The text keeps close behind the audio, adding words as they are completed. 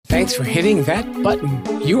Thanks for hitting that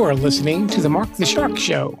button. You are listening to the Mark the Shark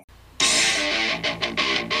Show.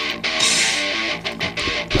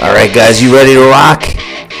 All right, guys, you ready to rock?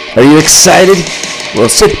 Are you excited? Well,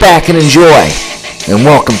 sit back and enjoy. And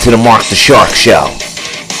welcome to the Mark the Shark Show.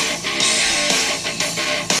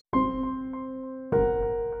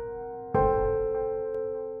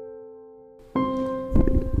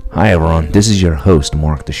 Hi, everyone. This is your host,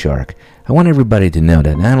 Mark the Shark. I want everybody to know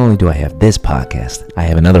that not only do I have this podcast, I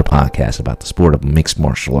have another podcast about the sport of mixed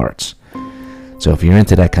martial arts. So if you're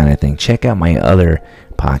into that kind of thing, check out my other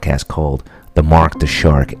podcast called The Mark the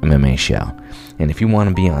Shark MMA Show. And if you want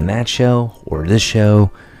to be on that show or this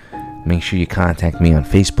show, make sure you contact me on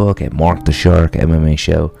Facebook at Mark the Shark MMA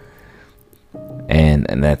Show. And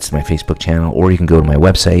that's my Facebook channel. Or you can go to my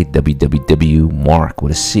website,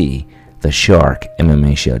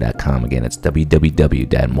 www.markthesharkmmashow.com. Again, it's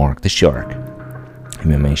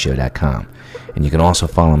www.markthesharkmmashow.com. And you can also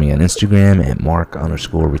follow me on Instagram at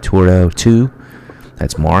Mark_Ritorto2.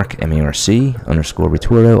 That's Mark,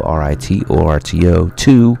 MARC_Ritorto,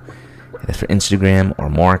 RITORTO2. That's for Instagram, or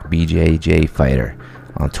Mark BJJ Fighter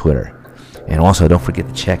on Twitter. And also, don't forget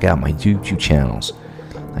to check out my YouTube channels.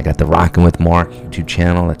 I got the Rockin' with Mark YouTube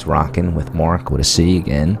channel. That's Rockin' with Mark with a C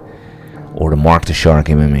again. Or the Mark the Shark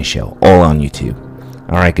MMA Show. All on YouTube.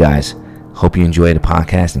 All right, guys. Hope you enjoy the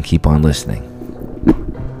podcast and keep on listening.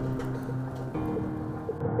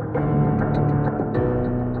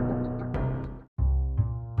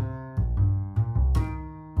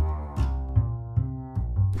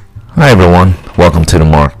 Hi, everyone. Welcome to the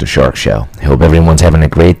Mark the Shark Show. I hope everyone's having a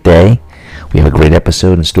great day. We have a great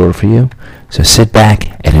episode in store for you. So sit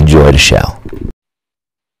back and enjoy the show.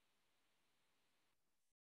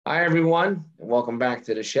 Hi, everyone, and welcome back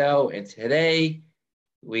to the show. And today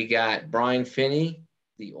we got Brian Finney,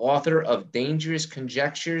 the author of Dangerous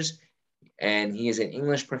Conjectures, and he is an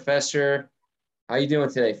English professor. How you doing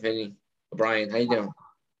today, Finney? Brian, how you doing?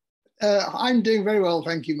 I'm doing very well,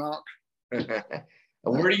 thank you, Mark.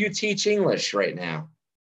 Where do you teach English right now?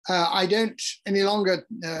 I don't any longer.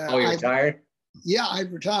 You're retired? Yeah,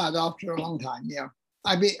 I've retired after a long time. Yeah,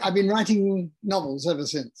 I've been writing novels ever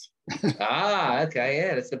since. Okay,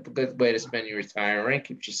 yeah, that's a good way to spend your retirement.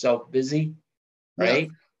 Keeps yourself busy, right?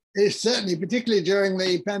 Yeah, it's certainly, particularly during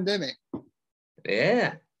the pandemic.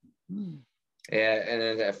 Yeah, yeah,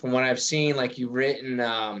 and from what I've seen, like you've written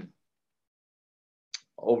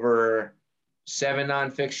over 7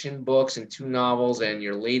 nonfiction books and 2 novels, and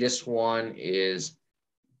your latest one is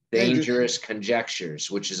Dangerous Conjectures,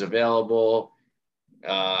 which is available.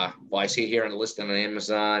 I see it here on the list on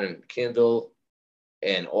Amazon and Kindle,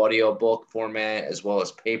 and audiobook format as well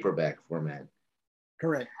as paperback format.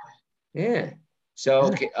 Correct. Yeah.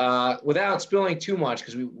 So without spilling too much,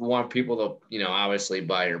 because we want people to, obviously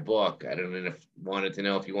buy your book. I wanted to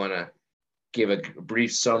know if you want to give a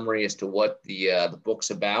brief summary as to what the book's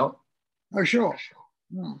about. Oh, sure.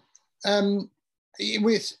 It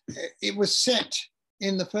was set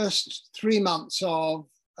in the first 3 months of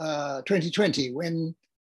 2020 when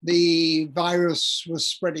the virus was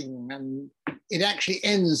spreading, and it actually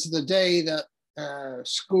ends the day that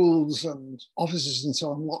schools and offices and so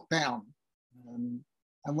on locked down and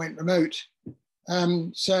went remote.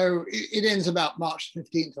 So it ends about March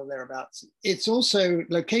 15th or thereabouts. It's also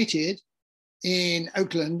located in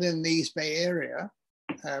Oakland in the East Bay area,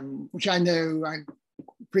 which I know. I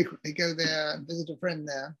frequently go there and visit a friend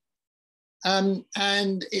there.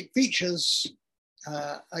 And it features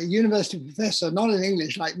a university professor, not in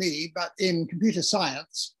English like me, but in computer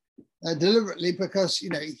science, deliberately because,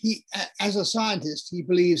 he, as a scientist, he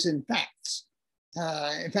believes in facts.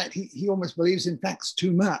 In fact, he almost believes in facts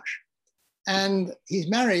too much. And he's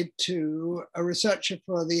married to a researcher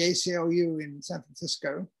for the ACLU in San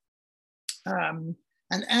Francisco. And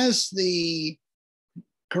as the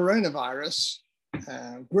coronavirus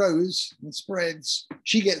grows and spreads,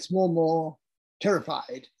 she gets more and more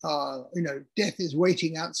terrified. Death is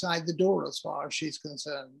waiting outside the door as far as she's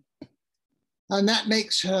concerned. And that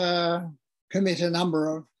makes her commit a number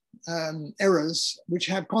of errors which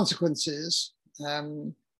have consequences.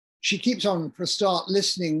 She keeps on, for a start,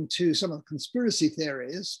 listening to some of the conspiracy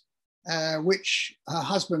theories, which her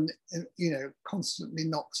husband, constantly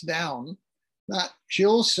knocks down. But she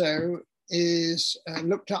also is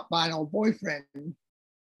looked up by an old boyfriend,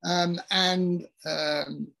 and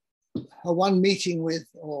her one meeting with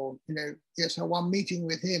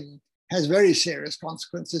him has very serious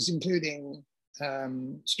consequences, including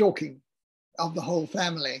stalking of the whole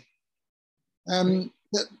family.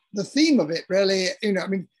 The theme of it really,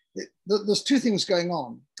 there's 2 things going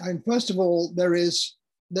on. First of all, there is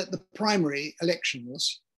that the primary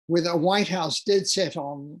elections, with a White House dead set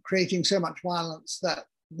on creating so much violence that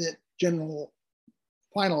the general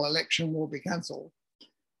final election will be cancelled.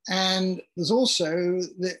 And there's also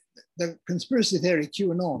the conspiracy theory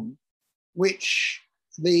QAnon, which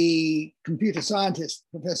the computer scientist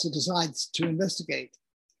professor decides to investigate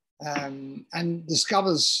and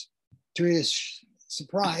discovers, to his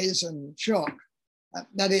surprise and shock,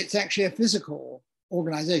 that it's actually a physical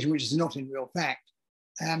organization, which is not in real fact,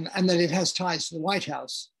 and that it has ties to the White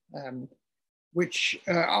House, which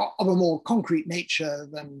are of a more concrete nature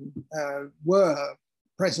than were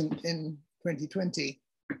present in 2020.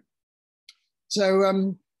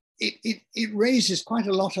 So it raises quite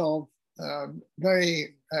a lot of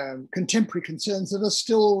very contemporary concerns that are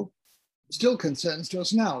still concerns to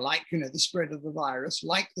us now, like the spread of the virus,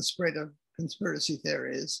 like the spread of conspiracy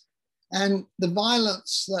theories, and the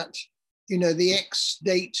violence that the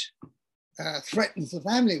ex-state threatens the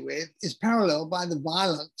family with is paralleled by the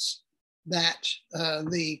violence that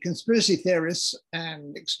the conspiracy theorists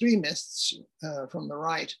and extremists from the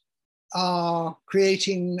right are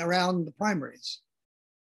creating around the primaries.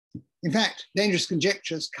 In fact, Dangerous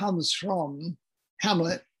Conjectures comes from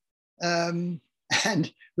Hamlet and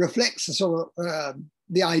reflects the sort of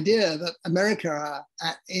the idea that America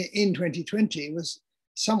in 2020 was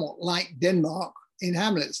somewhat like Denmark in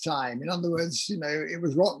Hamlet's time. In other words, it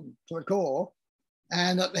was rotten to the core.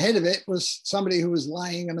 And at the head of it was somebody who was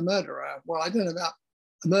lying and a murderer. Well, I don't know about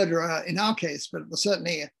a murderer in our case, but it was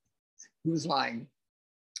certainly who was lying.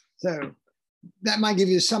 So that might give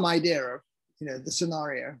you some idea of, the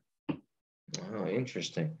scenario. Oh,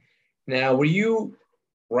 interesting. Now, were you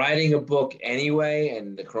writing a book anyway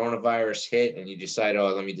and the coronavirus hit and you decided,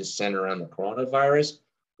 let me just center around the coronavirus?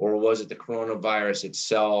 Or was it the coronavirus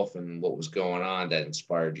itself and what was going on that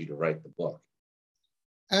inspired you to write the book?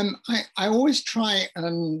 I always try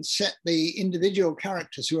and set the individual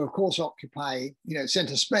characters who, of course, occupy,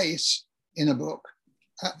 center space in a book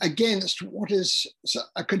against what is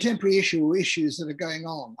a contemporary issue or issues that are going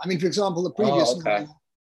on. I mean, for example, the previous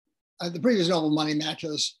novel, Money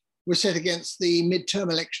Matters, was set against the midterm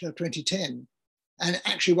election of 2010. And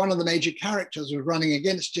actually, one of the major characters was running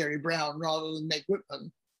against Jerry Brown rather than Meg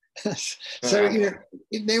Whitman. So,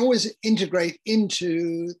 they always integrate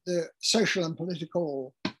into the social and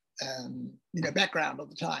political, background of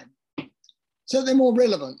the time. So they're more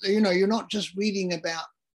relevant. You're not just reading about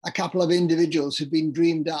a couple of individuals who've been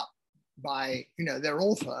dreamed up by, their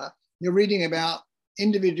author. You're reading about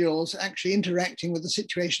individuals actually interacting with the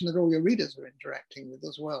situation that all your readers are interacting with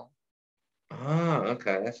as well. Oh,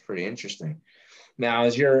 okay. That's pretty interesting. Now,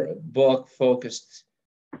 is your book focused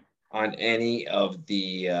on any of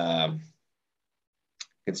the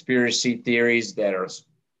conspiracy theories that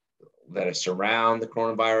surround the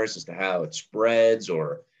coronavirus as to how it spreads,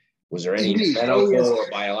 or was there any medical or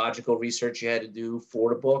biological research you had to do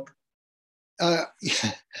for the book?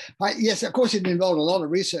 Yes, of course, it involved a lot of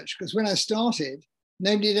research because when I started,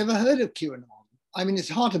 nobody had ever heard of QAnon. I mean, it's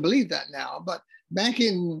hard to believe that now, but back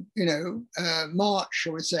in March,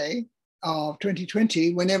 I would say, of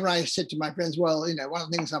 2020, whenever I said to my friends, well, one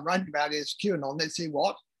of the things I'm writing about is QAnon, they'd say,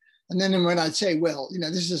 what? And then when I'd say, well,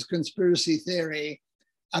 this is a conspiracy theory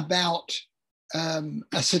about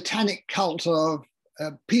a satanic cult of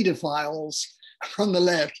pedophiles from the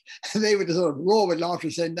left, they would sort of roar with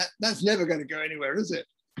laughter saying that's never going to go anywhere, is it?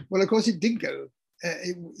 Well, of course it did go.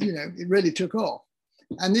 It really took off.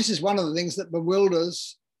 And this is one of the things that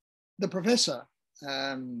bewilders the professor,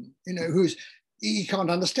 he can't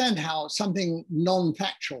understand how something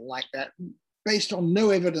non-factual like that, based on no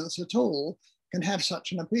evidence at all, can have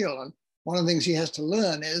such an appeal. And one of the things he has to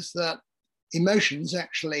learn is that emotions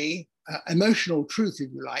actually, emotional truth, if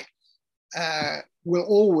you like, will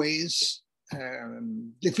always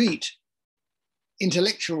defeat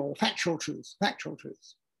intellectual, factual truth.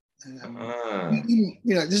 This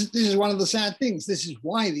is one of the sad things. This is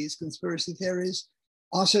why these conspiracy theories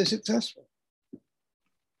are so successful.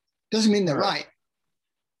 Doesn't mean they're right.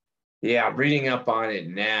 Yeah, I'm reading up on it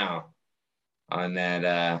now, on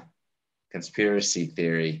that conspiracy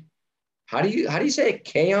theory. How do you say it?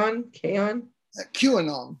 QAnon?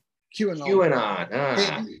 QAnon.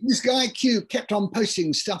 This guy Q kept on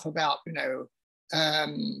posting stuff about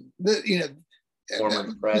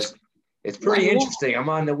former president. It's pretty interesting. I'm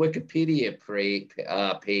on the Wikipedia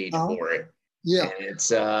page for it. Yeah, and it's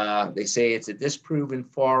they say it's a disproven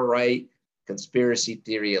far right conspiracy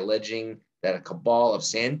theory alleging that a cabal of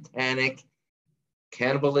satanic,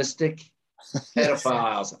 cannibalistic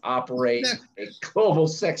pedophiles operate a global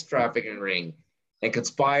sex trafficking ring and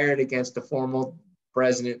conspired against the former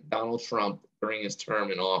President Donald Trump during his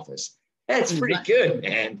term in office. That's pretty good,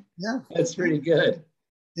 man. Yeah, that's pretty good.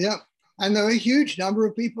 Yeah. And there were a huge number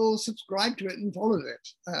of people subscribed to it and followed it.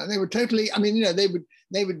 They were totally, I mean, you know, they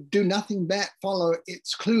would do nothing but follow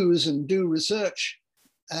its clues and do research,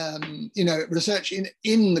 you know, research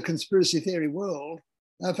in the conspiracy theory world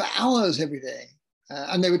for hours every day.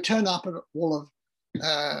 And they would turn up at all of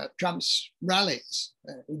Trump's rallies,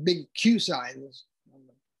 with big Q signs.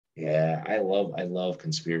 Yeah, I love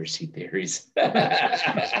conspiracy theories.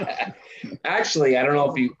 Actually, I don't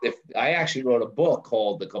know if I actually wrote a book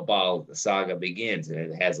called The Cabal, The Saga Begins, and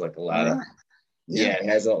it has like a lot of, it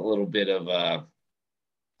has a little bit of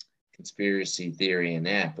conspiracy theory in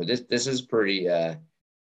that. But this is pretty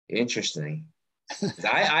interesting.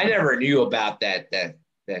 I never knew about that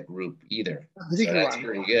group either. So that's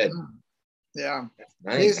pretty good. Yeah,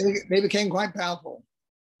 nice. They became quite powerful.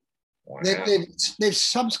 Wow. They've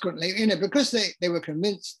subsequently, you know, because they were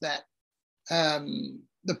convinced that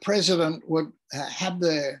the president would have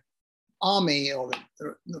the army or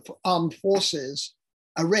the armed forces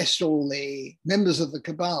arrest all the members of the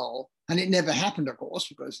cabal, and it never happened, of course,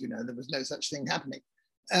 because, you know, there was no such thing happening.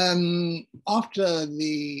 After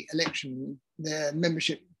the election, their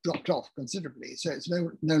membership dropped off considerably, so it's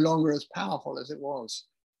no longer as powerful as it was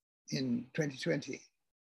in 2020.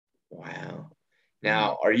 Wow.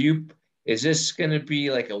 Now, is this going to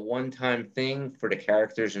be like a one-time thing for the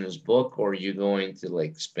characters in this book, or are you going to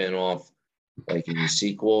like spin off like any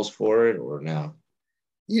sequels for it, or no?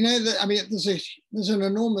 You know, I mean, there's an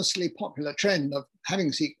enormously popular trend of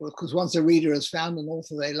having sequels, because once a reader has found an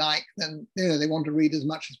author they like, then, you know, they want to read as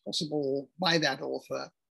much as possible by that author.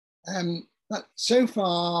 But so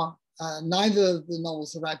far, neither of the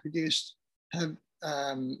novels that I produced have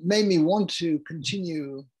made me want to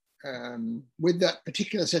continue with that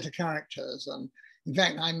particular set of characters. And in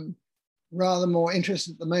fact, I'm rather more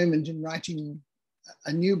interested at the moment in writing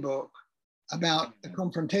a new book about a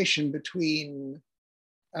confrontation between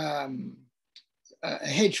a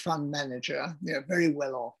hedge fund manager, you know, very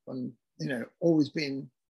well off and, you know, always been,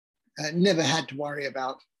 never had to worry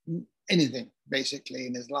about anything basically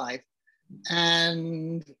in his life,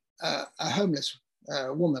 and a homeless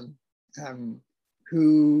woman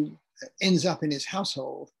who ends up in his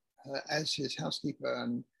household as his housekeeper,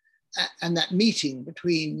 and that meeting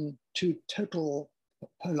between two total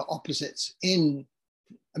polar opposites in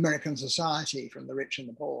American society, from the rich and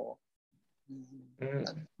the poor.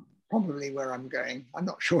 That's probably where I'm going. I'm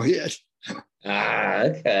not sure yet.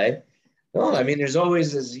 Okay. Well, I mean, there's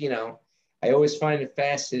always this, you know, I always find it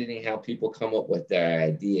fascinating how people come up with their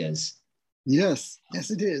ideas. Yes,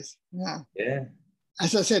 it is. Yeah. Yeah.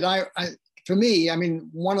 As I said, for me, I mean,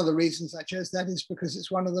 one of the reasons I chose that is because it's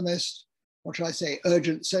one of the most, what shall I say,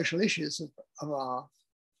 urgent social issues of our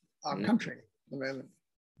country at the moment.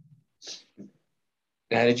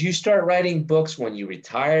 Now, did you start writing books when you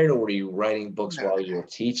retired, or were you writing books while you were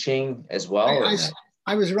teaching as well?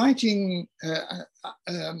 I was writing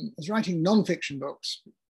nonfiction books.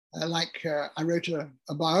 I wrote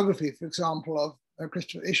a biography, for example, of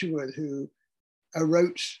Christopher Isherwood, who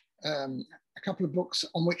wrote a couple of books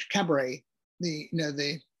on which Cabaret, the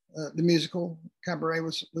musical Cabaret,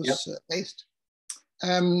 was based.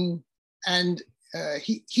 And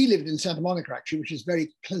he lived in Santa Monica, actually, which is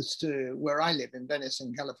very close to where I live in Venice,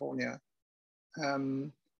 in California.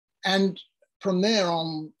 And from there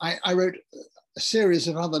on, I wrote a series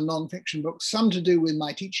of other nonfiction books, some to do with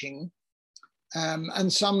my teaching,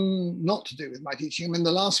 and some not to do with my teaching. I mean,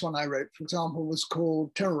 the last one I wrote, for example, was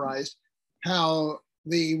called Terrorized: How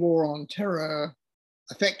the War on Terror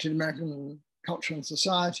affected American culture and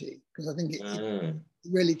society, because I think it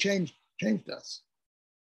really changed us.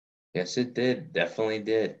 Yes, it did. Definitely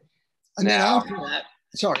did. And then after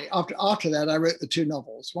that, I wrote the two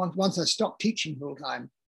novels. Once I stopped teaching full time,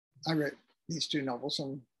 I wrote these two novels,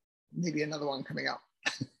 and maybe another one coming up.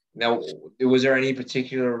 Now, was there any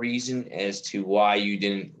particular reason as to why you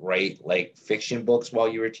didn't write like fiction books while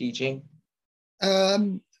you were teaching?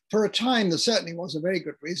 For a time, there certainly was a very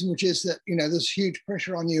good reason, which is that, you know, there's huge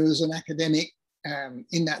pressure on you as an academic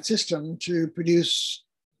in that system to produce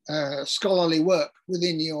scholarly work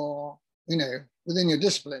within your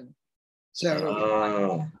discipline. So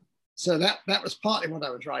that was partly what I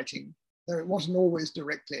was writing, though it wasn't always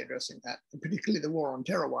directly addressing that. And particularly the War on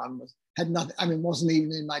Terror one wasn't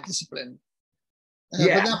even in my discipline. But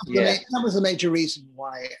that was the major reason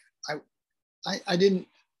why I didn't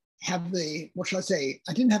have the, what shall I say,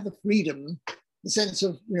 I didn't have the freedom, the sense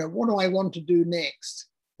of, you know, what do I want to do next,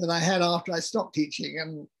 that I had after I stopped teaching.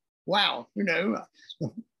 And wow, you know,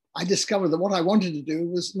 I discovered that what I wanted to do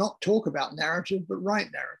was not talk about narrative, but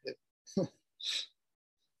write narrative.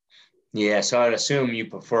 Yeah, so I'd assume you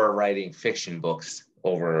prefer writing fiction books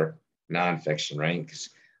over nonfiction, right? Because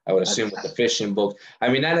I would assume with the fiction books. I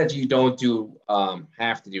mean, not that you don't do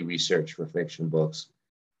have to do research for fiction books,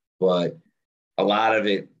 but a lot of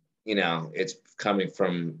it, it's coming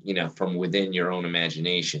from from within your own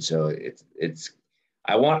imagination. So it's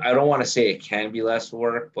I don't want to say it can be less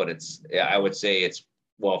work, but I would say it's,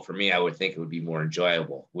 well, for me, I would think it would be more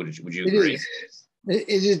enjoyable. Would you agree? It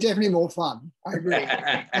is definitely more fun. I agree.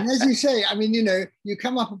 And as you say, I mean, you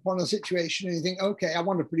come up upon a situation and you think, okay, I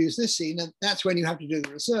want to produce this scene. And that's when you have to do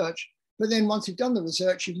the research. But then once you've done the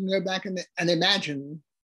research, you can go back and imagine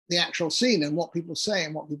the actual scene and what people say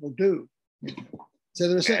and what people do. So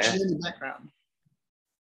the research is in the background.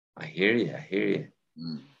 I hear you.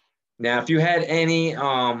 Now, if you had any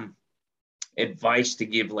advice to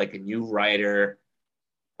give like a new writer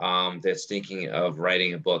that's thinking of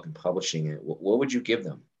writing a book and publishing it, what would you give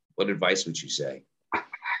them? What advice would you say?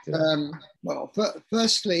 Well,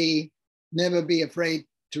 firstly, never be afraid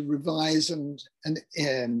to revise and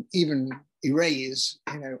even erase.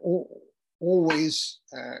 Always,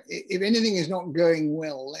 if anything is not going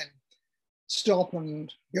well, then stop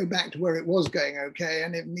and go back to where it was going okay,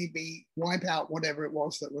 and if need be, wipe out whatever it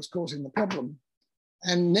was that was causing the problem.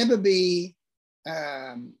 And never be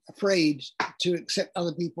afraid to accept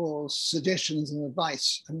other people's suggestions and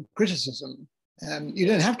advice and criticism. You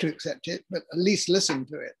don't have to accept it, but at least listen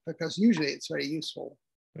to it, because usually it's very useful.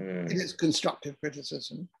 It is constructive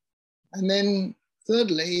criticism. And then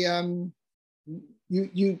thirdly,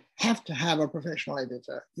 you have to have a professional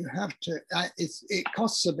editor. You have to, it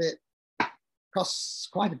costs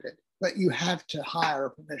quite a bit, but you have to hire a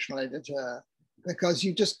professional editor because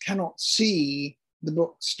you just cannot see the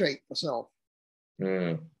book straight yourself.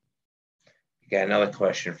 Got another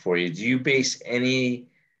question for you. Do you base any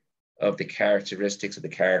of the characteristics of the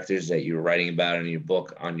characters that you're writing about in your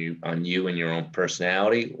book on you and your own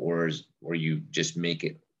personality, or you just make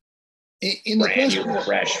it in the first book,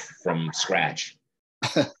 fresh from scratch?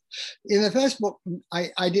 In the first book,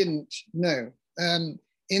 I didn't know.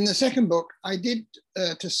 In the second book, I did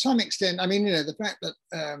to some extent. I mean, the fact that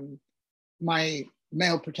my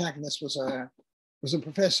male protagonist was a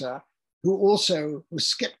professor who also was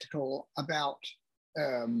skeptical about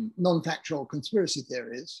non-factual conspiracy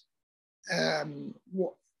theories,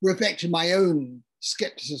 reflected my own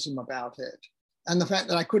skepticism about it, and the fact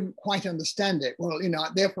that I couldn't quite understand it. Well,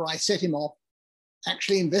 therefore I set him off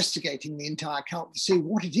actually investigating the entire cult to see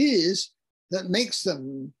what it is that makes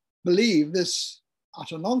them believe this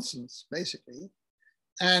utter nonsense, basically.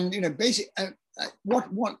 And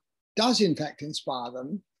what does in fact inspire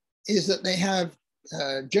them is that they have,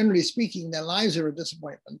 generally speaking, their lives are a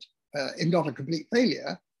disappointment, if not a complete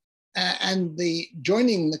failure. And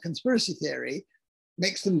joining the conspiracy theory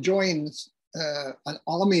makes them join an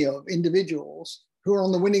army of individuals who are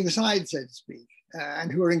on the winning side, so to speak,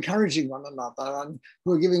 and who are encouraging one another and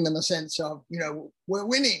who are giving them a sense of, we're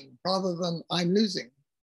winning rather than I'm losing.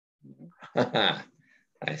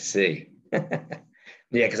 I see. Yeah,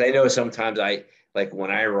 because I know sometimes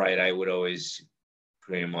when I write, I would always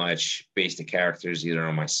pretty much base the characters either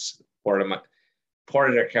on part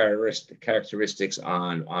of their characteristics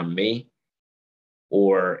on me,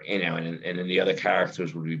 or and then the other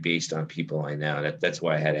characters would be based on people I know. That's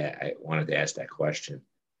why I wanted to ask that question,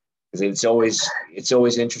 because it's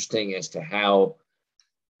always interesting as to how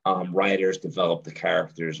writers develop the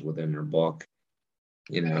characters within their book.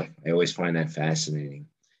 I always find that fascinating.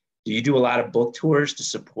 Do you do a lot of book tours to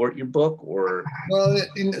support your book, or? Well,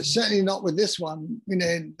 certainly not with this one.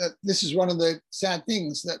 This is one of the sad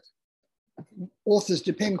things, that authors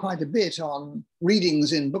depend quite a bit on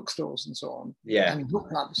readings in bookstores and so on, and book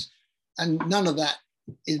clubs, and none of that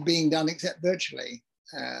is being done except virtually,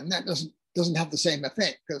 and that doesn't have the same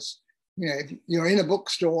effect, because if you're in a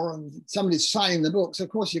bookstore and somebody's signing the books, of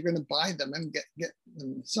course you're going to buy them and get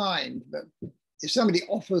them signed, but if somebody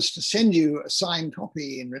offers to send you a signed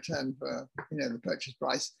copy in return for the purchase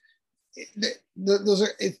price,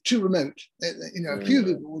 it's too remote. A few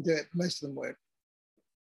people will do it, most of them won't.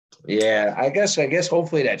 Yeah, I guess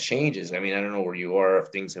hopefully that changes. I mean, I don't know where you are, if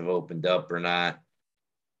things have opened up or not.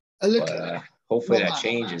 A little. But, hopefully that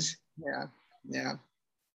changes. Yeah.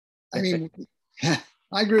 I mean,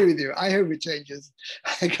 I agree with you. I hope it changes.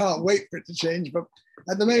 I can't wait for it to change, but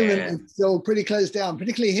at the moment it's still pretty closed down,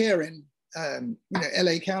 particularly here in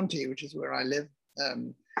LA County, which is where I live.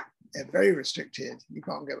 They're very restricted. You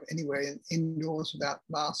can't go anywhere indoors without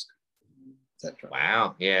mask, etc.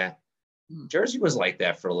 Wow. Yeah. Jersey was like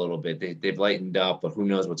that for a little bit. They've lightened up, but who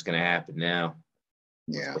knows what's going to happen now?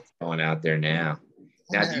 Yeah. What's going out there now?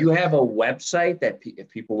 Now, do you have a website that if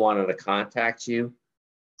people wanted to contact you?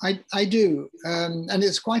 I do, and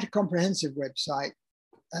it's quite a comprehensive website.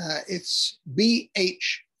 It's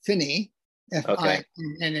Finney, Okay.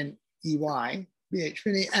 Finney,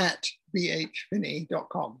 Finney at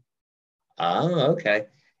bhfinney.com. Oh, okay.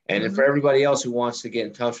 And then for everybody else who wants to get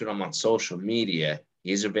in touch with him on social media,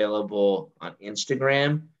 he's available on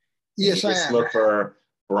Instagram. Yes, You I just am. look for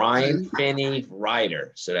Brian Um, Finney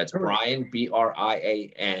Writer. So that's correct. Brian, BrianFinney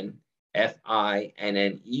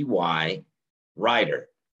Writer.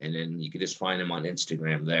 And then you can just find him on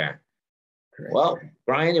Instagram there. Correct. Well,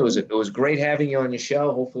 Brian, it was great having you on the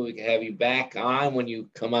show. Hopefully we can have you back on when you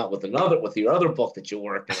come out with your other book that you're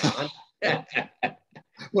working on.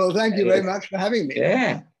 Well, thank you very much for having me.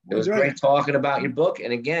 Yeah, it was Enjoyed great it. talking about your book.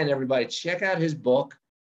 And again, everybody, check out his book.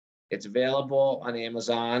 It's available on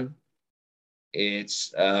Amazon.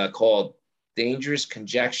 It's called Dangerous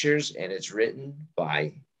Conjectures, and it's written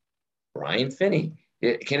by Brian Finney.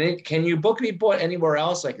 Can your book be bought anywhere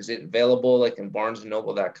else? Like, is it available like in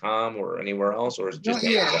BarnesandNoble.com or anywhere else, or is it just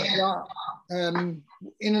Not yet. Amazon?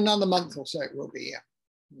 In another month or so, it will be. Yeah.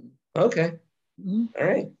 Okay. Mm-hmm. All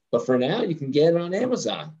right. But for now, you can get it on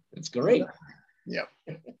Amazon. It's great. Yeah.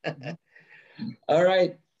 All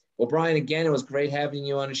right. Well, Brian, again, it was great having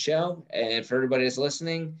you on the show. And for everybody that's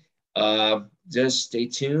listening, just stay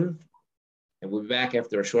tuned, and we'll be back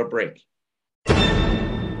after a short break.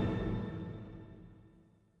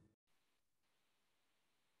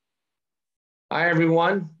 Hi,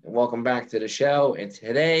 everyone, and welcome back to the show. And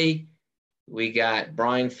today we got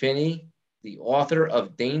Brian Finney, the author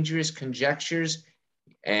of Dangerous Conjectures,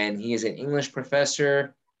 and he is an English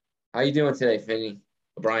professor. How you doing today, Finney?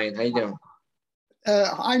 Brian, how you doing?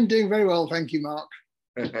 I'm doing very well, thank you, Mark.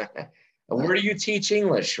 Where do you teach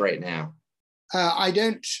English right now? I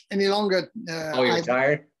don't any longer. You're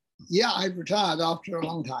retired? Yeah, I've retired after a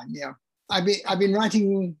long time. Yeah, I've been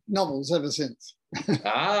writing novels ever since.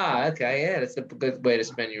 Okay, yeah, that's a good way to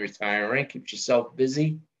spend your retirement. Keeps yourself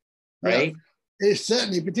busy, right? Yeah, it's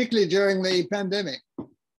certainly, particularly during the pandemic.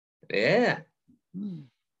 Yeah.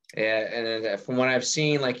 Yeah, and then from what I've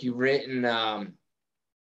seen, like you've written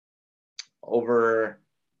over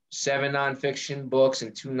 7 nonfiction books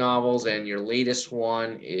and 2 novels, and your latest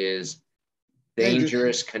one is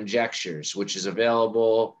Dangerous Conjectures, which is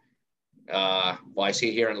available. I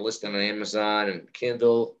see here on the list on Amazon and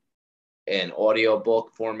Kindle and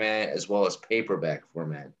audiobook format as well as paperback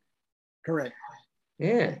format. Correct.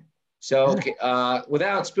 Yeah. So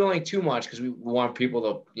without spilling too much, because we want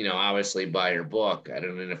people to, obviously buy your book. I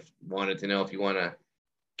don't know wanted to know if you want to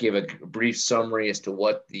give a brief summary as to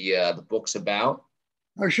what the book's about.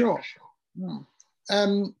 Oh, sure.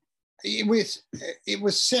 It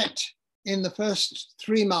was set in the first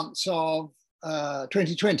 3 months of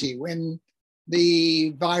 2020 when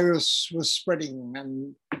the virus was spreading,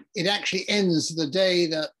 and it actually ends the day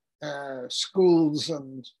that schools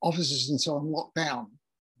and offices and so on locked down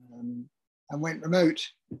and went remote.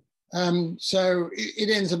 So it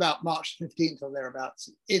ends about March 15th or thereabouts.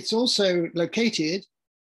 It's also located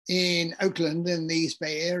in Oakland in the East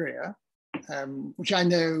Bay area, which I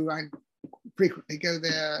know. I frequently go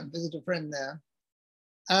there, visit a friend there.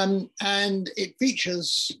 And it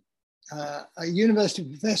features a university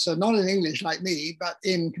professor, not in English like me, but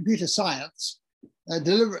in computer science,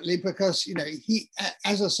 deliberately because, he,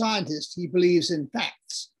 as a scientist, he believes in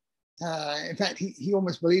facts. In fact, he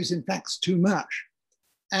almost believes in facts too much.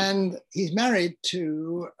 And he's married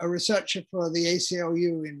to a researcher for the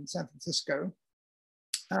ACLU in San Francisco.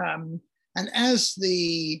 And as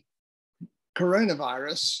the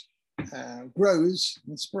coronavirus grows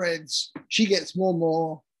and spreads, she gets more and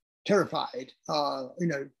more terrified.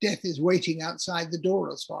 Death is waiting outside the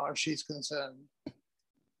door as far as she's concerned.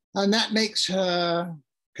 And that makes her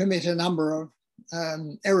commit a number of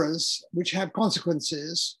errors which have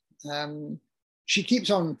consequences. She keeps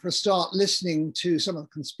on, for a start, listening to some of the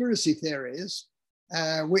conspiracy theories,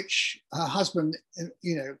 which her husband,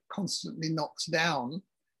 constantly knocks down.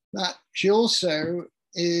 But she also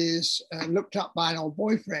is looked up by an old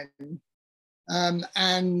boyfriend,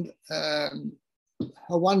 and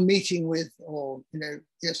her one meeting with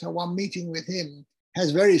him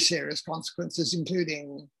has very serious consequences,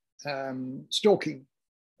 including stalking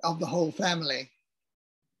of the whole family.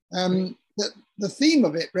 The theme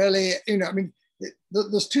of it really,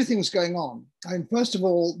 there's 2 things going on. First of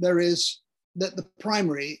all, there is the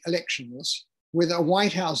primary elections, with a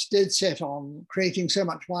White House dead set on creating so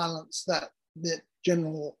much violence that the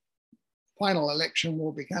general final election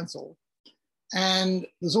will be cancelled. And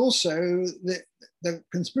there's also the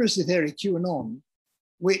conspiracy theory QAnon,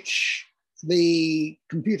 which the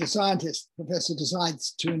computer scientist professor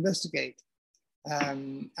decides to investigate,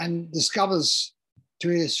 and discovers, to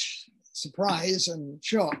his surprise and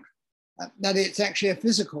shock, that it's actually a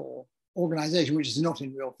physical organization, which is not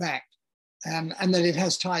in real fact, and that it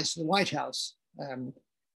has ties to the White House,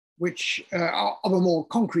 which are of a more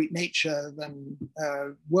concrete nature than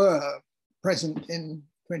were present in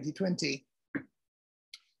 2020.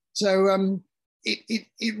 So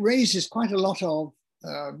it raises quite a lot of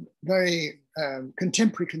very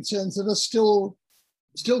contemporary concerns that are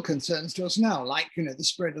still concerns to us now, like, you know, the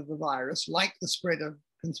spread of the virus, like the spread of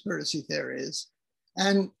conspiracy theories,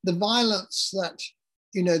 and the violence that,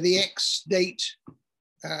 you know, the ex-state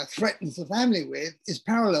threatens the family with is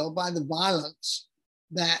paralleled by the violence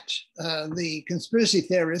that the conspiracy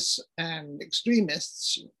theorists and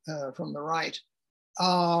extremists from the right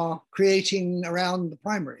are creating around the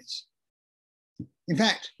primaries. In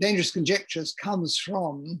fact, Dangerous Conjectures comes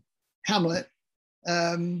from Hamlet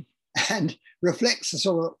and reflects the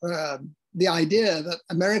sort of the idea that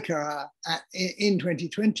America in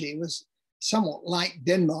 2020 was somewhat like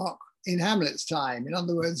Denmark in Hamlet's time. In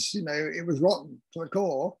other words, you know, it was rotten to the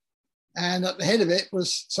core, and at the head of it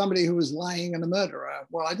was somebody who was lying and a murderer.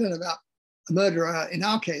 Well, I don't know about a murderer in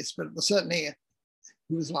our case, but it was certainly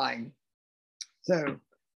who was lying. So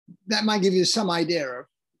that might give you some idea of,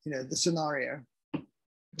 you know, the scenario.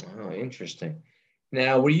 Oh, interesting.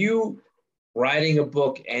 Now, were you writing a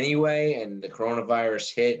book anyway, and the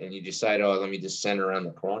coronavirus hit, and you decided, oh, let me just center around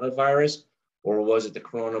the coronavirus? Or was it the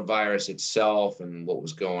coronavirus itself and what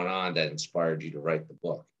was going on that inspired you to write the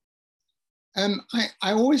book?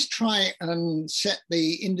 I always try and set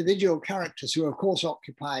the individual characters, who of course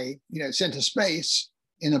occupy, you know, center space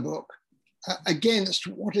in a book, against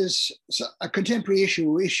what is a contemporary issue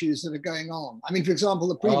or issues that are going on. I mean, for example,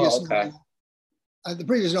 the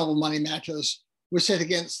previous novel, Money Matters, was set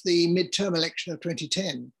against the midterm election of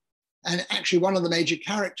 2010. And actually one of the major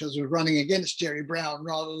characters was running against Jerry Brown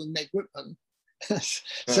rather than Meg Whitman.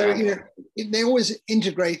 So, you know, they always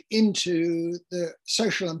integrate into the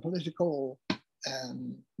social and political,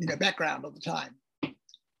 you know, background of the time.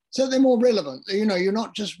 So they're more relevant. You know, you're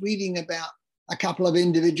not just reading about a couple of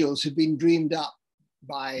individuals who've been dreamed up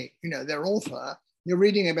by, you know, their author. You're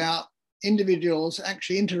reading about individuals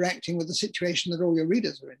actually interacting with the situation that all your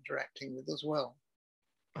readers are interacting with as well.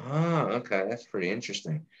 Ah, okay, that's pretty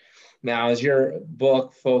interesting. Now, is your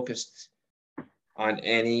book focused on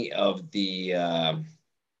any of the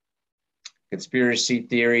conspiracy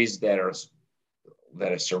theories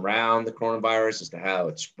that surround the coronavirus as to how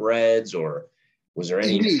it spreads, or was there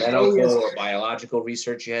any medical or biological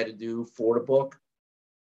research you had to do for the book?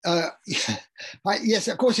 Yes,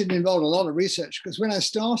 of course, it involved a lot of research, because when I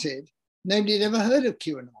started, nobody had ever heard of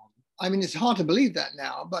QAnon. I mean, it's hard to believe that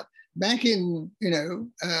now, but back in, you know,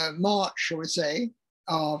 March, shall we say,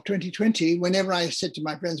 of 2020, whenever I said to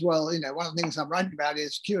my friends, well, you know, one of the things I'm writing about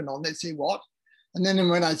is QAnon, they'd say, what? And then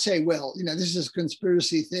when I'd say, well, you know, this is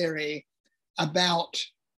conspiracy theory about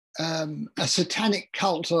a satanic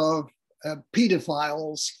cult of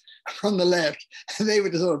pedophiles from the left, they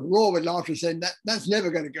would sort of roar with laughter, saying that's never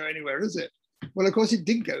going to go anywhere, is it? Well, of course it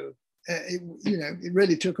did go. You know, it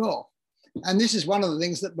really took off. And this is one of the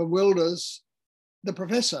things that bewilders the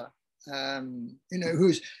professor, you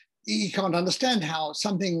know, he can't understand how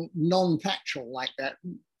something non-factual like that,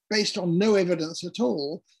 based on no evidence at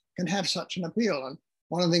all, can have such an appeal. And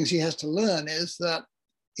one of the things he has to learn is that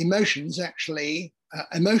emotions actually,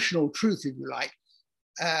 emotional truth, if you like,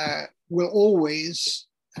 will always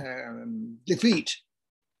defeat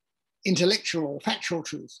intellectual or factual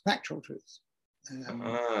truth.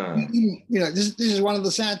 You know, this is one of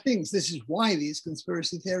the sad things. This is why these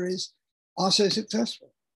conspiracy theories are so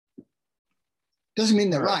successful. Doesn't mean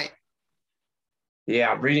they're right. Yeah,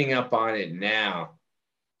 I'm reading up on it now,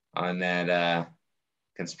 on that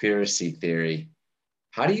conspiracy theory.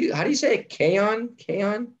 How do you say it? QAnon?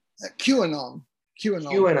 QAnon.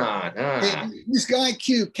 This guy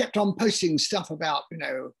Q kept on posting stuff about, you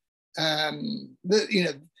know,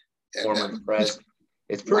 former president.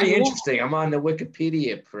 It's pretty interesting. I'm on the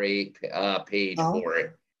Wikipedia page for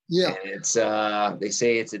it. Yeah. And it's they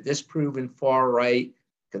say it's a disproven far-right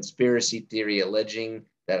conspiracy theory alleging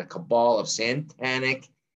that a cabal of satanic,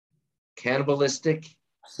 cannibalistic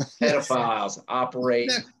pedophiles operate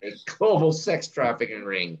a global sex trafficking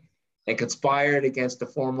ring and conspired against the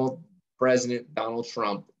former President Donald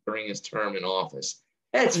Trump during his term in office.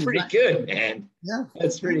 That's pretty good, man. Yeah.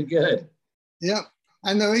 That's pretty good. Yeah.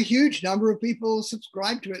 And there were a huge number of people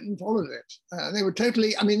subscribed to it and followed it. They were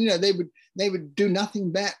totally, I mean, you know, they would do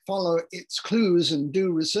nothing but follow its clues and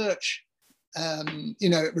do research, you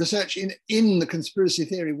know, research in the conspiracy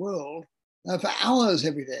theory world for hours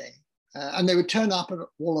every day. And they would turn up at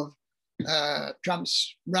all of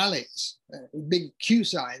Trump's rallies with big Q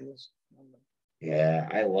signs. Yeah,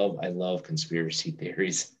 I love conspiracy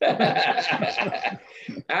theories.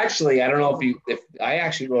 Actually, I don't know if I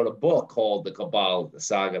actually wrote a book called The Cabal, The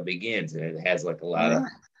Saga Begins, and it has like a All lot of,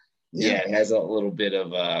 right. yeah, Yeah. it has a little bit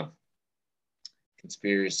of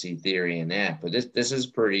conspiracy theory in that. But this is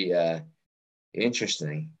pretty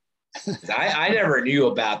interesting. 'Cause I never knew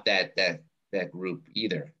about that group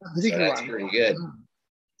either. A So particular that's one. pretty good. Mm.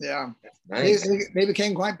 Yeah. They, Nice. they, they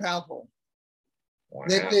became quite powerful.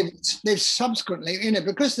 They, Wow. they, they've subsequently,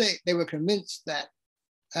 because they were convinced that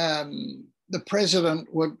the president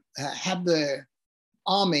would have the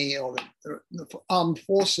army or the armed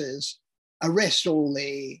forces arrest all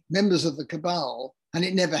the members of the cabal, and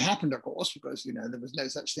it never happened, of course, because there was no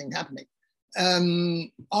such thing happening.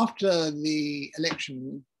 After the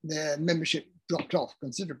election, their membership dropped off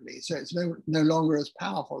considerably, so it's no longer as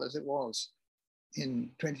powerful as it was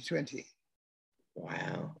in 2020.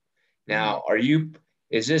 Wow. Now,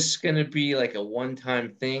 is this going to be like a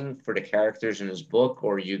one-time thing for the characters in his book,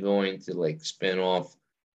 or are you going to like spin off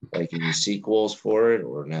like any sequels for it,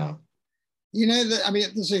 or no?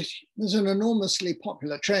 There's an enormously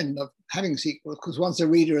popular trend of having sequels because once a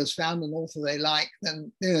reader has found an author they like,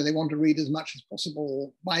 then they want to read as much as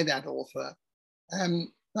possible by that author.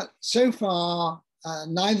 But so far,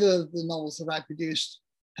 neither of the novels that I produced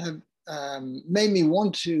have made me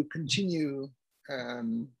want to continue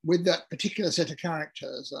with that particular set of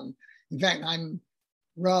characters. And in fact, I'm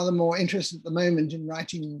rather more interested at the moment in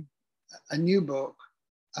writing a new book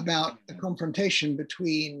about a confrontation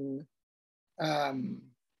between a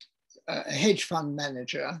hedge fund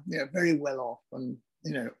manager, very well off and,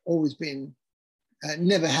 always been,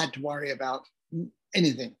 never had to worry about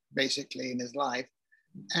anything basically in his life,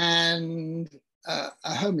 and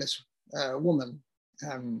a homeless woman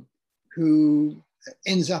who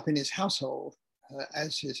ends up in his household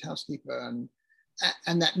as his housekeeper,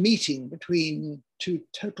 and that meeting between two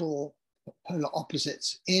total polar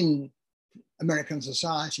opposites in American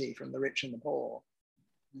society, from the rich and the poor.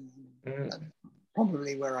 That's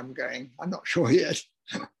probably where I'm going. I'm not sure yet.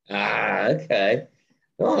 Okay.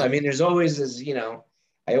 Well, I mean, there's always this,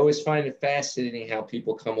 I always find it fascinating how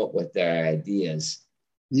people come up with their ideas.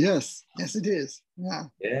 Yes, it is. Yeah.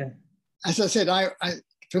 Yeah. As I said,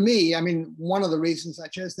 for me, one of the reasons I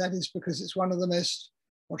chose that is because it's one of the most,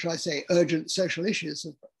 what shall I say, urgent social issues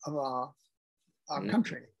of our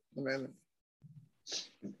country at the moment.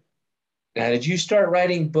 Now, did you start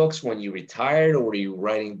writing books when you retired, or were you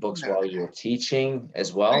writing books while you were teaching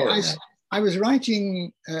as well? I was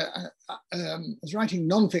writing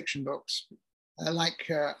nonfiction books.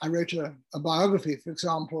 I wrote a biography, for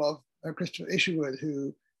example, of Christopher Isherwood,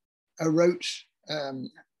 who wrote a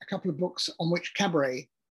couple of books on which Cabaret,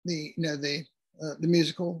 the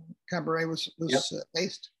musical Cabaret, was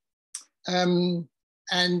based. And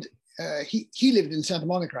he lived in Santa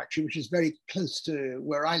Monica, actually, which is very close to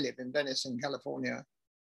where I live in Venice, in California.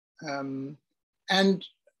 And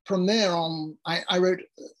from there on, I wrote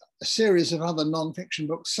a series of other nonfiction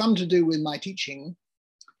books, some to do with my teaching,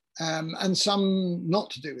 and some not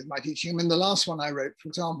to do with my teaching. The last one I wrote, for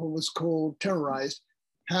example, was called Terrorized,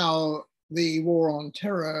 how the war on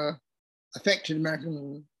terror affected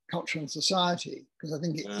American culture and society, because I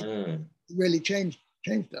think it really changed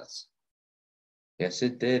us. Yes,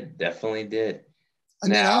 it did. Definitely did.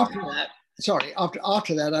 And then after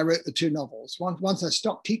that, I wrote the two novels. Once I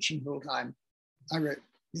stopped teaching full time, I wrote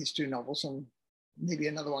these two novels, and maybe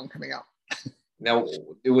another one coming up. Now,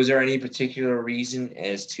 was there any particular reason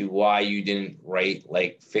as to why you didn't write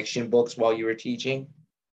like fiction books while you were teaching?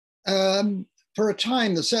 For a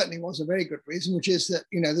time, there certainly was a very good reason, which is that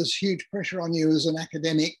there's huge pressure on you as an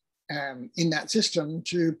academic in that system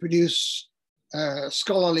to produce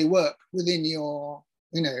scholarly work within your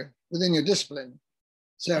discipline.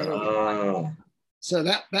 So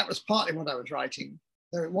that was partly what I was writing,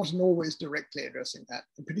 though it wasn't always directly addressing that.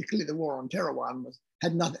 And particularly the war on terror one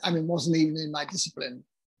had nothing. Wasn't even in my discipline.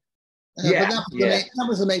 But that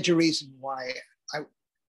was the major reason why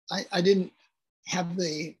I didn't have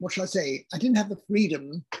the, what should I say? I didn't have the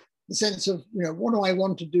freedom, the sense of what do I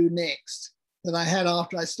want to do next, that I had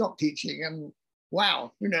after I stopped teaching. And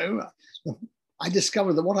wow, I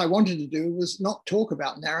discovered that what I wanted to do was not talk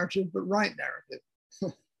about narrative, but write narrative.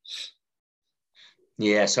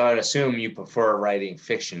 Yeah, so I'd assume you prefer writing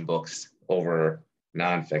fiction books over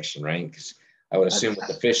nonfiction, right? Because I would assume with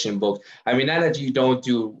the fiction book, not that you don't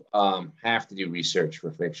have to do research for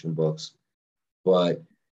fiction books, but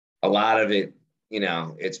a lot of it,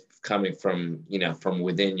 it's coming from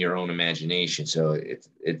within your own imagination. So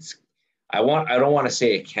I don't want to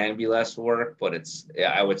say it can be less work, but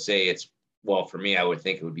I would say well, for me, I would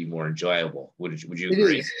think it would be more enjoyable. Would you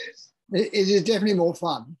agree? It is definitely more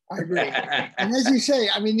fun. I agree. And as you say,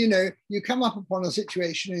 I mean, you come up upon a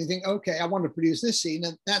situation and you think, okay, I want to produce this scene.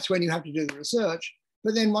 And that's when you have to do the research.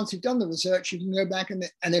 But then once you've done the research, you can go back and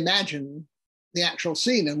imagine the actual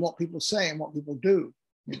scene and what people say and what people do.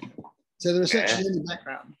 So the research is in the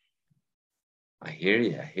background. I hear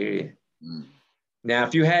you. Now,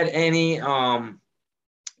 if you had any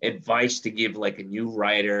advice to give like a new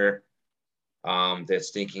writer that's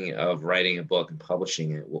thinking of writing a book and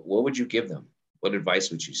publishing it, what would you give them? What advice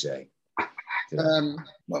would you say?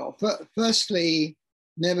 Well, firstly,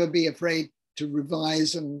 never be afraid to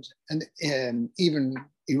revise and even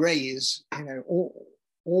erase.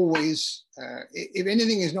 Always, if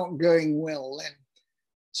anything is not going well, then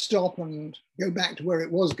stop and go back to where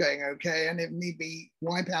it was going okay, and if need be,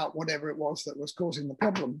 wipe out whatever it was that was causing the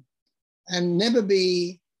problem. And never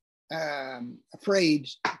be afraid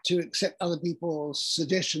to accept other people's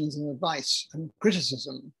suggestions and advice and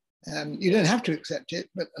criticism. You don't have to accept it,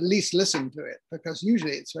 but at least listen to it, because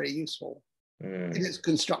usually it's very useful. It is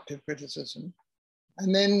constructive criticism.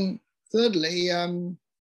 And then thirdly,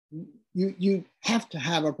 you have to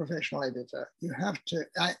have a professional editor. You have to,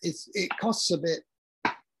 it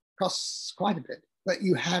costs quite a bit, but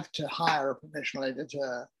you have to hire a professional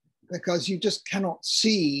editor because you just cannot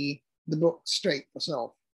see the book straight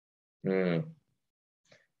yourself. Got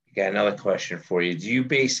another question for you. Do you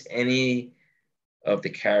base any of the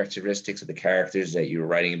characteristics of the characters that you're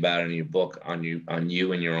writing about in your book on you and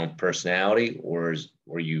your own personality, or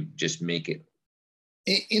you just make it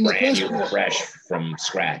in the first book, fresh from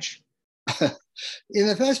scratch? In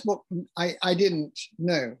the first book, I didn't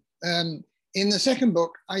know. In the second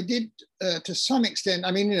book, I did to some extent.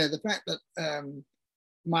 I mean, the fact that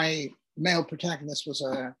my male protagonist was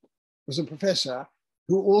a professor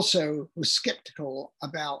who also was skeptical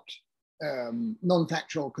about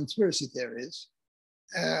non-factual conspiracy theories,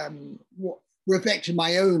 reflected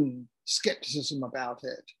my own skepticism about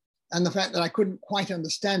it, and the fact that I couldn't quite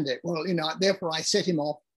understand it. Well, therefore I set him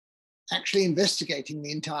off actually investigating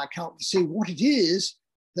the entire cult to see what it is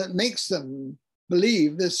that makes them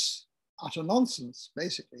believe this utter nonsense,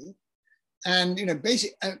 basically. And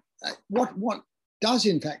what does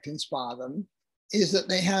in fact inspire them is that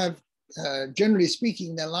they have, generally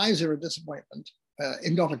speaking, their lives are a disappointment,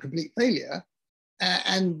 if not a complete failure.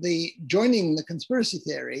 And joining the conspiracy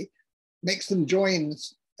theory makes them join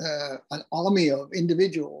an army of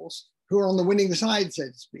individuals who are on the winning side, so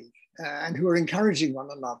to speak, and who are encouraging one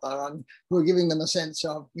another and who are giving them a sense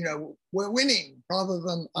of, we're winning rather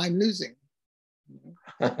than I'm losing.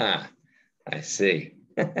 I see.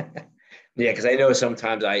 Yeah, because I know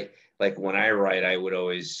sometimes when I write, I would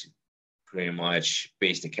always pretty much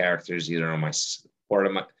base the characters either on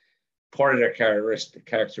part of their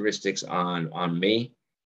characteristics on me,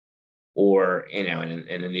 or and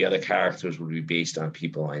then the other characters would be based on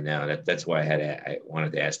people I know. That's why I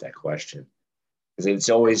wanted to ask that question, because it's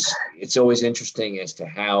always interesting as to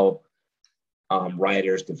how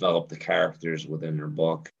writers develop the characters within their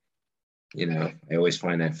book. I always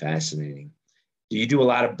find that fascinating. Do you do a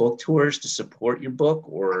lot of book tours to support your book,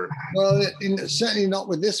 or? Well, certainly not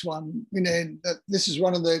with this one. This is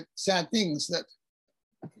one of the sad things, that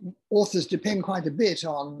authors depend quite a bit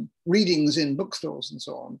on readings in bookstores and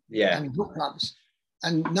so on, and book clubs,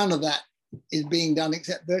 and none of that is being done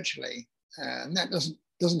except virtually, and that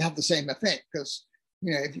doesn't have the same effect, because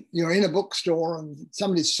if you're in a bookstore and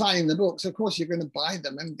somebody's signing the books, of course you're going to buy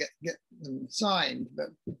them and get them signed, but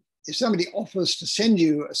if somebody offers to send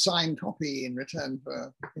you a signed copy in return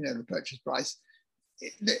for the purchase price,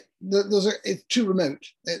 it's too remote.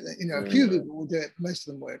 A few people will do it, most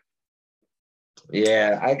of them won't.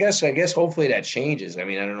 Yeah, I guess hopefully that changes. I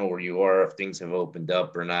mean, I don't know where you are, if things have opened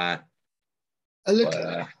up or not. A little.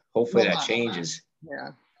 But, hopefully that changes.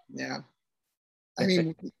 Yeah. I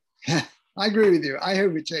mean, I agree with you. I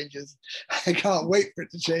hope it changes. I can't wait for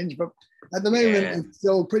it to change, but at the moment it's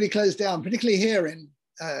still pretty closed down, particularly here in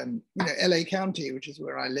LA County, which is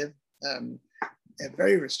where I live. They're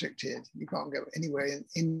very restricted. You can't go anywhere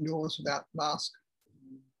indoors without mask,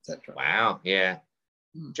 etc. Wow. Yeah.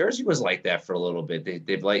 Jersey was like that for a little bit.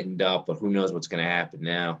 They've lightened up, but who knows what's going to happen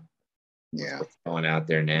now? Yeah. What's going out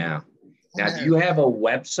there now? Now, do you have a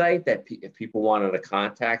website that if people wanted to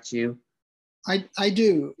contact you? I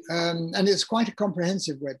do, and it's quite a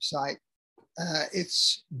comprehensive website.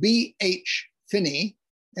 It's B.H. Finney,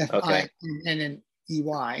 Finney,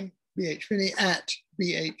 B.H. Finney at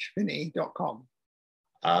bhfinney.com.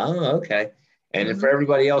 Oh, okay. And for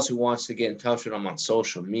everybody else who wants to get in touch with him on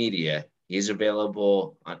social media, he's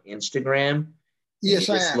available on Instagram. Yes,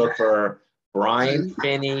 I am. Just look for Brian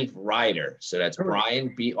Finney Writer. So that's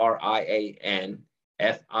Brian, Brian,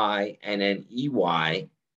 Finney,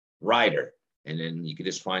 Ryder. And then you can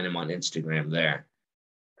just find him on Instagram there.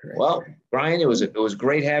 Correct. Well, Brian, it was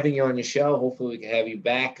great having you on your show. Hopefully we can have you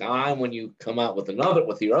back on when you come out with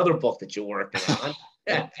your other book that you're working on.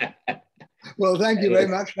 Well, thank you very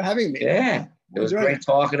much for having me. Yeah, it was great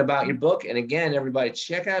talking about your book. And again, everybody,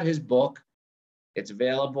 check out his book. It's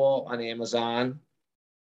available on Amazon.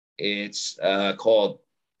 It's called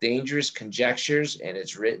Dangerous Conjectures, and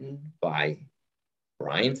it's written by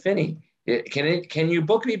Brian Finney. Can your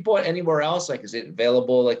book be bought anywhere else? Like, is it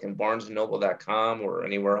available like in BarnesandNoble.com or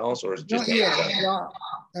anywhere else, or is it just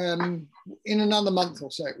Amazon? In another month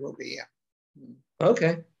or so it will be. Yeah.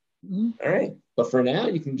 Okay. Mm-hmm. All right. But for now,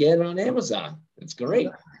 you can get it on Amazon. It's great.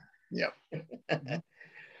 Yeah.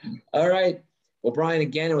 All right. Well, Brian,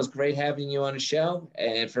 again, it was great having you on the show.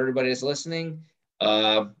 And for everybody that's listening,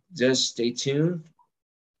 just stay tuned,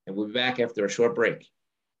 and we'll be back after a short break.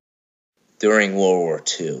 During World War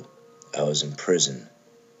II, I was in prison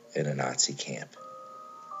in a Nazi camp.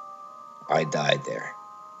 I died there,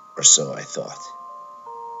 or so I thought.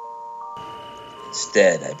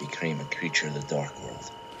 Instead, I became a creature of the dark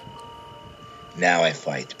world. Now I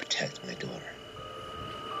fight to protect my daughter.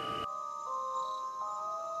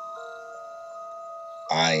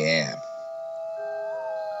 I am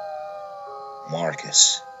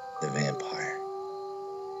Marcus the Vampire.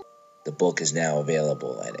 The book is now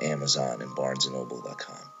available at Amazon and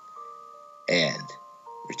BarnesandNoble.com and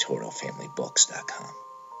RetortoFamilyBooks.com.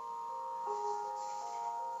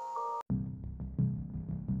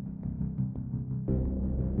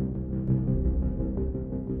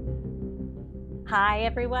 Hi,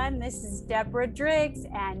 everyone. This is Deborah Driggs,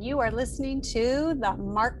 and you are listening to the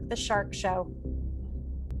Mark the Shark Show.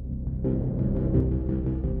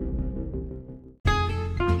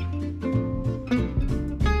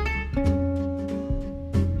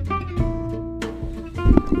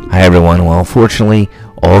 Hi, everyone. Well, unfortunately,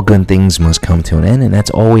 all good things must come to an end, and that's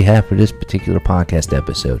all we have for this particular podcast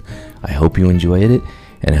episode. I hope you enjoyed it,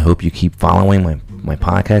 and I hope you keep following my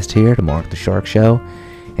podcast here, the Mark the Shark Show,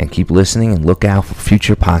 and keep listening and look out for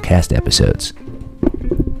future podcast episodes.